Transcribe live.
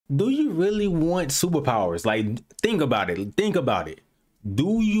Do you really want superpowers? Like, think about it. Think about it.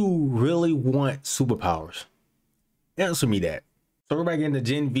 Do you really want superpowers? Answer me that. So we're back into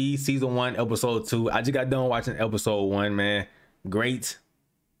Gen V season 1, episode 2. I just got done watching episode 1, man. Great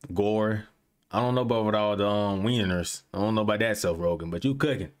gore. I don't know about all the wieners. I don't know about that, Seth Rogen, but you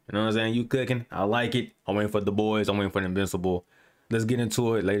cooking. You know what I'm saying? You cooking. I like it. I'm waiting for the boys. I'm waiting for the Invincible. Let's get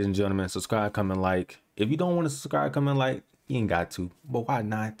into it, ladies and gentlemen. Subscribe, comment, like. If you don't want to subscribe, comment, like. You ain't got to, but why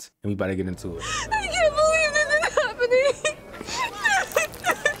not? And we about to get into it. I can't believe this is happening.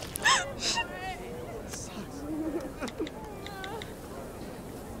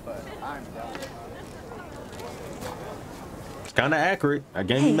 It's kind of accurate. I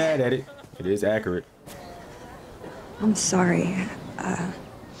can't be mad at it. It is accurate. I'm sorry.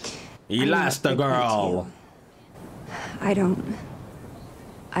 You lost the girl. I don't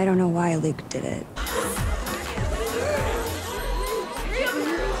know why Luke did it.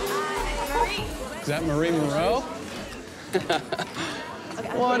 Is that Marie Moreau?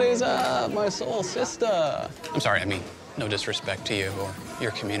 What is up, my soul sister? I'm sorry, I mean, no disrespect to you or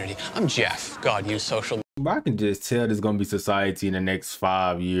your community. I'm Jeff. God, use social. I can just tell there's gonna be society in the next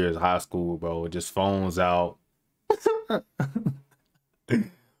 5 years, high school, bro. Just phones out.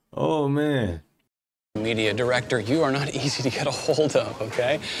 Oh, man. Media director, you are not easy to get a hold of,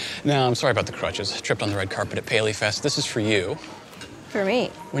 okay? Now, I'm sorry about the crutches. Tripped on the red carpet at Paley Fest. This is for you. For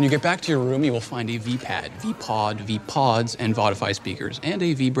me. When you get back to your room, you will find a V-Pad, V-Pod, V-Pods, and Vodify speakers, and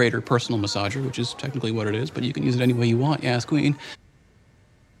a vibrator personal massager, which is technically what it is, but you can use it any way you want, yes, queen.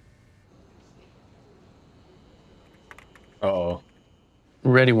 Uh-oh.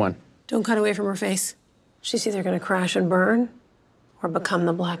 Ready one. Don't cut away from her face. She's either gonna crash and burn or become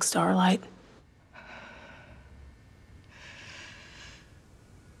the Black Starlight.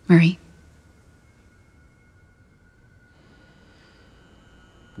 Marie.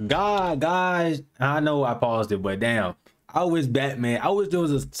 God, guys, I know I paused it, but damn, I wish Batman. I wish there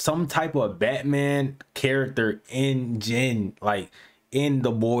was some type of Batman character in in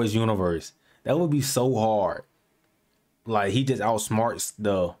the boys universe. That would be so hard. Like, he just outsmarts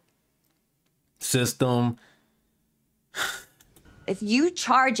the system. If you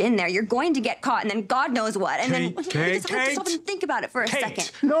charge in there, you're going to get caught, and then God knows what. And then you just have to stop and think about it for a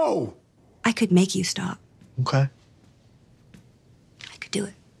second. No. I could make you stop. Okay. I could do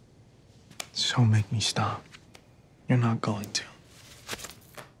it. So make me stop. You're not going to.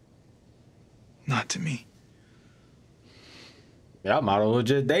 Not to me. Yeah, I might as well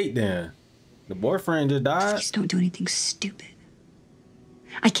just date then. The boyfriend just died. Please don't do anything stupid.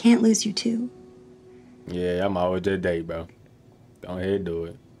 I can't lose you too. Yeah, I might as well just date, bro. Go ahead and do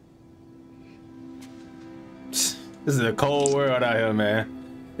it. This is a cold world out here, man.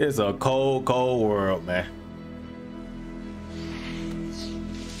 It's a cold, cold world, man.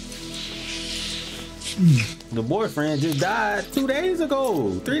 The boyfriend just died 2 days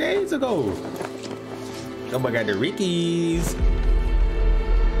ago, 3 days ago. Nobody got the Rickies.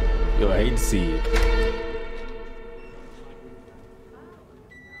 Yo, I hate to see it.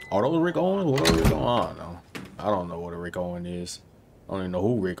 Are those Rick Owens? What are Rick Owens? I don't know. I don't know what a Rick Owens is. I don't even know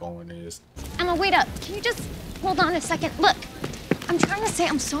who Rick Owens is. Emma, wait up. Can you just hold on a second? Look, I'm trying to say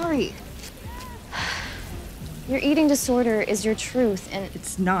I'm sorry. Your eating disorder is your truth, and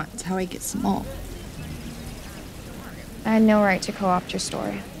It's not. It's how I get small. I had no right to co-opt your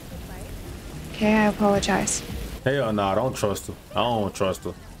story. Okay, I apologize. Hell nah, I don't trust her. I don't trust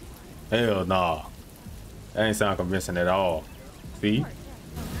her. Hell nah. That ain't sound convincing at all. See?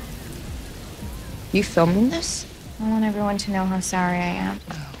 You filming this? I want everyone to know how sorry I am.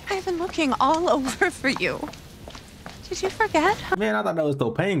 I've been looking all over for you. Did you forget? Man, I thought that was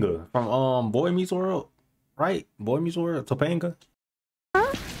Topanga from Boy Meets World, right? Boy Meets World, Topanga.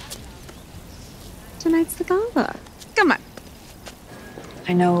 Huh? Tonight's the gala. Come on.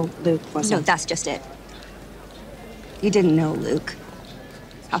 I know Luke wasn't. No, that's just it. You didn't know Luke.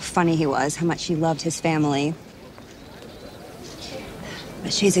 How funny he was, how much he loved his family.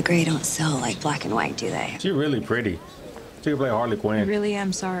 But shades of gray don't sell like black and white, do they? She really pretty. She can play Harley I Quinn. really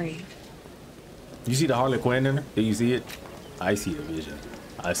am sorry. You see the Harley Quinn in her? Do you see it? I see the vision.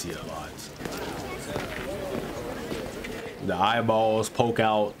 I see it a lot. The eyeballs poke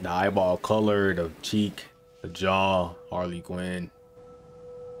out, the eyeball color, the cheek, the jaw, Harley Quinn.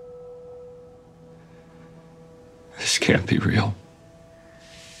 This can't be real.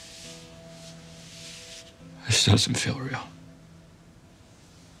 This doesn't feel real.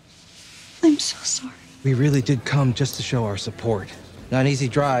 I'm so sorry. We really did come just to show our support. Not an easy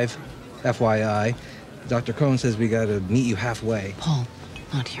drive, FYI. Dr. Cohn says we gotta meet you halfway. Paul,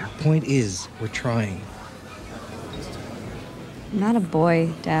 not here. Point is, we're trying. I'm not a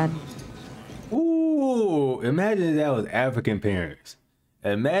boy, Dad. Ooh, imagine if that was African parents.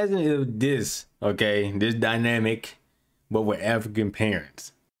 Imagine if this, okay, this dynamic, but with African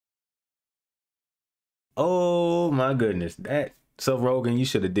parents. Oh my goodness, that Seth Rogen, you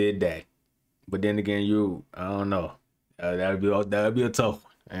should have did that. But then again, I don't know. That'd be a tough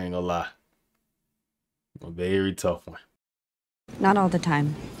one. I ain't gonna lie, a very tough one. Not all the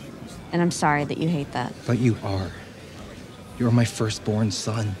time. And I'm sorry that you hate that. But you are. You're my firstborn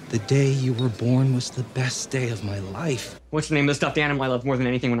son. The day you were born was the best day of my life. What's the name of the stuffed animal I loved more than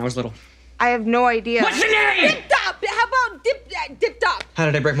anything when I was little? I have no idea. What's the name? Dip Top! How about Dip Top? How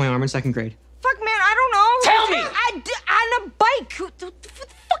did I break my arm in 2nd grade? Fuck, man, I don't know. Tell me! On a bike. Who the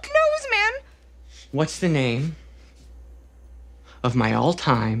fuck knows, man? What's the name of my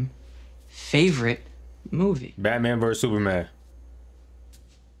all-time favorite movie? Batman vs Superman.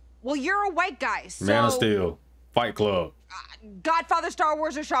 Well, you're a white guy, so... Man of Steel. Fight Club. Godfather, Star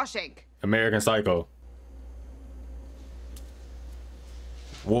Wars, or Shawshank? American Psycho.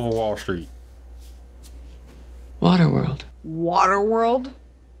 Wolf of Wall Street. Waterworld. Waterworld?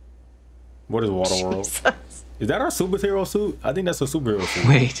 What is Waterworld? Jesus. Is that our superhero suit? I think that's a superhero suit.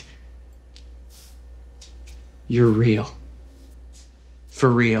 Wait. You're real. For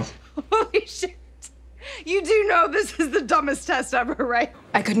real. Holy shit. You do know this is the dumbest test ever, right?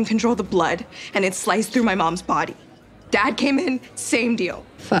 I couldn't control the blood, and it sliced through my mom's body. Dad came in, same deal.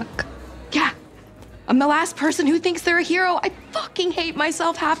 Fuck. Yeah. I'm the last person who thinks they're a hero. I fucking hate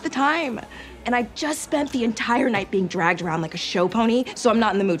myself half the time. And I just spent the entire night being dragged around like a show pony, so I'm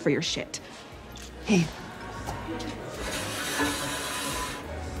not in the mood for your shit. Hey.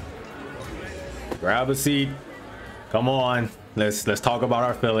 Grab a seat. Come on. Let's talk about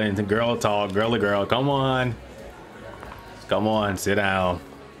our feelings. Girl talk, girl to girl. Come on. Come on, sit down.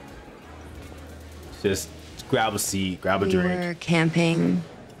 Just grab a seat, grab a drink. We were camping.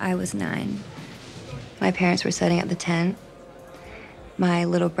 I was 9. My parents were setting up the tent. My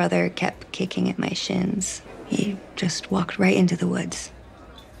little brother kept kicking at my shins. He just walked right into the woods.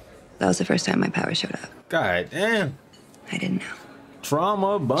 That was the first time my power showed up. God damn. I didn't know.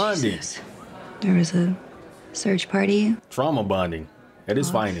 Trauma bonding. Jesus. There was a search party. Trauma bonding at its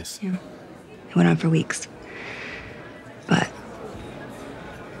finest. Yeah. It went on for weeks. But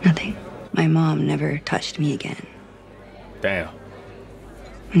nothing. My mom never touched me again. Damn.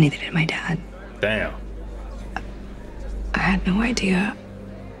 Neither did my dad. Damn. I had no idea.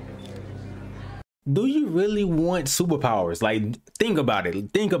 Do you really want superpowers? Like, think about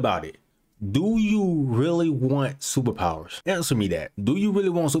it. Think about it. Do you really want superpowers? Answer me that. Do you really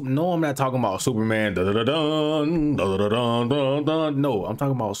want super? No, I'm not talking about Superman. Da, da, da, dun, da, da, da, dun, dun. No, I'm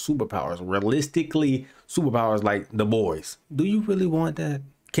talking about superpowers. Realistically, superpowers like the boys. Do you really want that?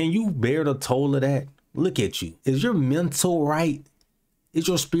 Can you bear the toll of that? Look at you. Is your mental right? Is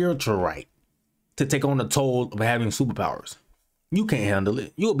your spiritual right to take on the toll of having superpowers? You can't handle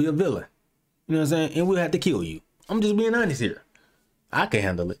it. You'll be a villain. You know what I'm saying? And we'll have to kill you. I'm just being honest here. I can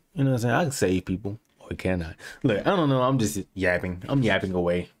handle it. You know what I'm saying? I can save people. Or can I? Look, I don't know. I'm just yapping. I'm yapping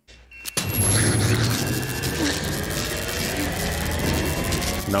away.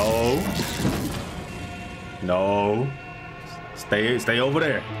 No. No. Stay over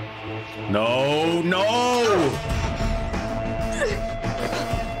there. No, no.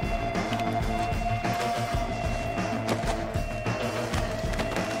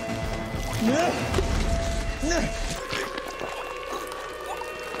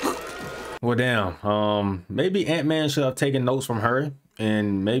 Well, damn. Maybe Ant-Man should have taken notes from her,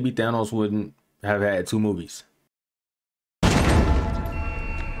 and maybe Thanos wouldn't have had 2 movies.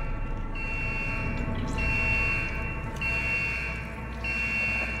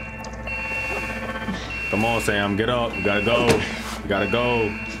 Come on, Sam, get up. You gotta go. You gotta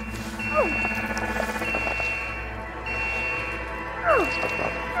go.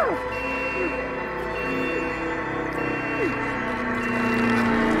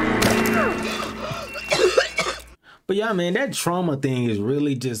 But yeah, man, that trauma thing is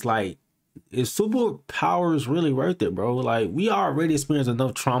really just like, is superpowers really worth it, bro? Like, we already experience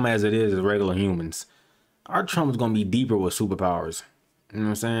enough trauma as it is as regular humans. Our trauma is gonna be deeper with superpowers. You know what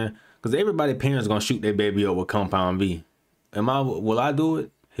I'm saying? Because everybody parents gonna shoot their baby up with Compound V. Will I do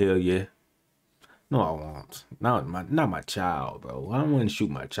it? Hell yeah. No, I won't. Not my child, bro. I don't want to shoot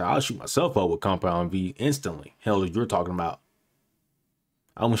my child. I'll shoot myself up with Compound V instantly. Hell, as you're talking about.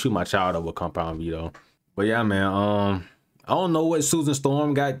 I'm gonna shoot my child up with Compound V though. But yeah, man, I don't know what Susan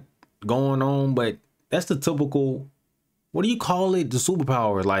Storm got going on, but that's the typical, what do you call it? The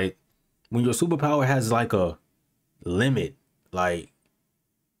superpower. Like, when your superpower has like a limit, like,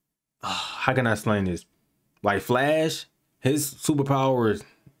 how can I explain this? Like Flash, His superpower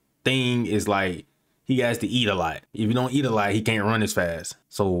thing is like he has to eat a lot. If you don't eat a lot, he can't run as fast.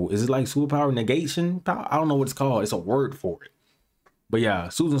 So is it like superpower negation? I don't know what it's called. It's a word for it. But yeah,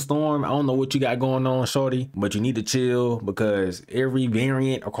 Susan Storm, I don't know what you got going on, shorty, but you need to chill because every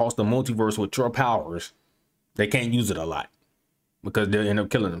variant across the multiverse with your powers, they can't use it a lot because they'll end up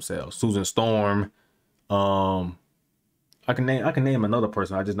killing themselves. Susan Storm, I can name another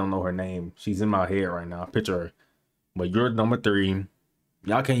person. I just don't know her name. She's in my head right now. Picture her. But you're number 3.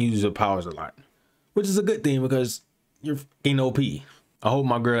 Y'all can't use your powers a lot, which is a good thing because you're fucking OP. I hope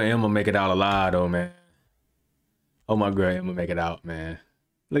my girl Emma make it out alive though, man. Oh, my girl Emma make it out, man.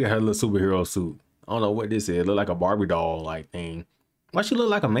 Look at her little superhero suit. I don't know what this is. Look like a Barbie doll like thing. Why she look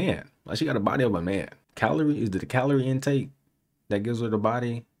like a man? Like she got a body of a man. Calorie, is it the calorie intake that gives her the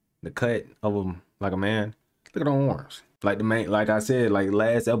body, the cut of him like a man? Look at her arms. Like the main, like I said, like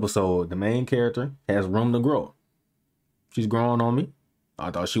last episode, the main character has room to grow. She's growing on me. I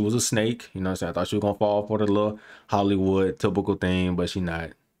thought she was a snake, you know what I'm saying? I thought she was gonna fall for the little Hollywood typical thing, but she not.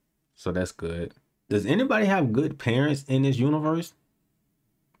 So that's good. Does anybody have good parents in this universe?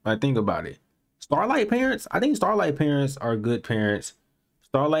 I think about it. Starlight parents? I think Starlight parents are good parents.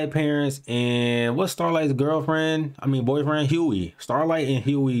 Starlight parents and what's Starlight's boyfriend? Huey. Starlight and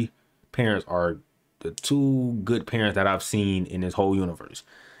Huey parents are the 2 good parents that I've seen in this whole universe.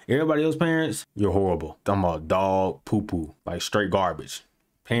 Everybody else's parents, you're horrible. Talking about dog poo-poo, like straight garbage.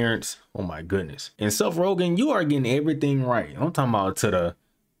 Parents, oh my goodness. And Seth Rogen, you are getting everything right. I'm talking about to the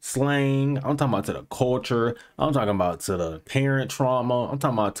slang, I'm talking about to the culture, I'm talking about to the parent trauma, I'm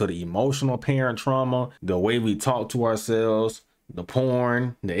talking about to the emotional parent trauma, the way we talk to ourselves, the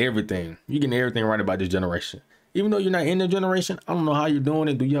porn, the everything. You're getting everything right about this generation. Even though you're not in the generation, I don't know how you're doing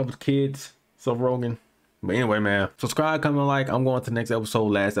it. Do you have kids, Seth Rogen? But anyway, man, subscribe, comment, like. I'm going to the next episode,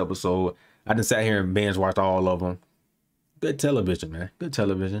 last episode. I done sat here and binge watched all of them. Good television, man. Good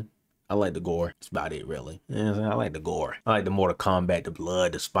television. I like the gore. That's about it, really. You know what I'm saying? I like the gore. I like the Mortal Kombat, the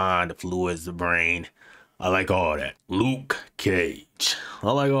blood, the spine, the fluids, the brain. I like all that. Luke Cage.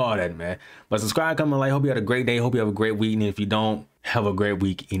 I like all that, man. But subscribe, comment, like. Hope you had a great day. Hope you have a great week. And if you don't, have a great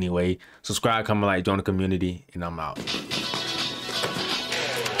week anyway. Subscribe, comment, like, join the community, and I'm out.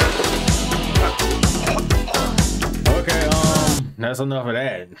 Okay, that's enough of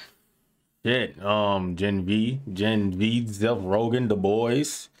that. Shit. Gen V, Seth Rogen, The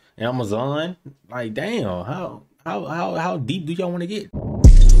Boys, Amazon. Like, damn, how deep do y'all want to get?